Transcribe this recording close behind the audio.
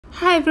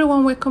Hi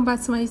everyone, welcome back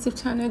to my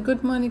YouTube channel.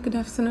 Good morning, good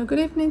afternoon, good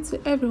evening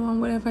to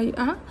everyone wherever you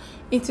are.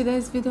 In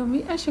today's video,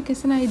 we are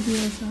showcasing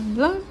ideas on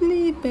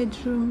lovely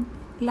bedroom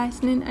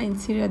lighting and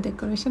interior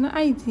decoration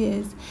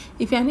ideas.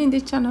 If you are new in the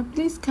channel,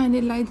 please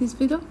kindly like this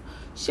video,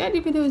 share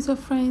the video with your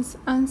friends,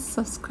 and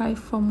subscribe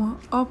for more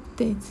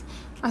updates.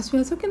 As we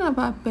are talking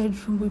about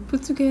bedroom, we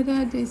put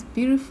together this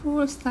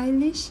beautiful,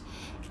 stylish,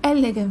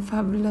 elegant,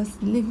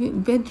 fabulous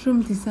living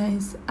bedroom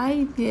designs,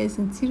 ideas,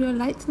 interior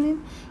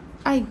lighting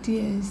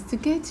ideas to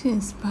get you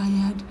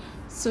inspired.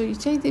 So you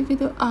check the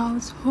video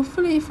out.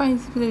 Hopefully you find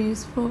this video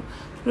useful.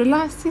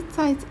 Relax, sit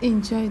tight,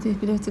 enjoy the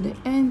video to the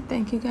end.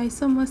 Thank you guys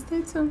so much.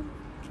 Stay tuned.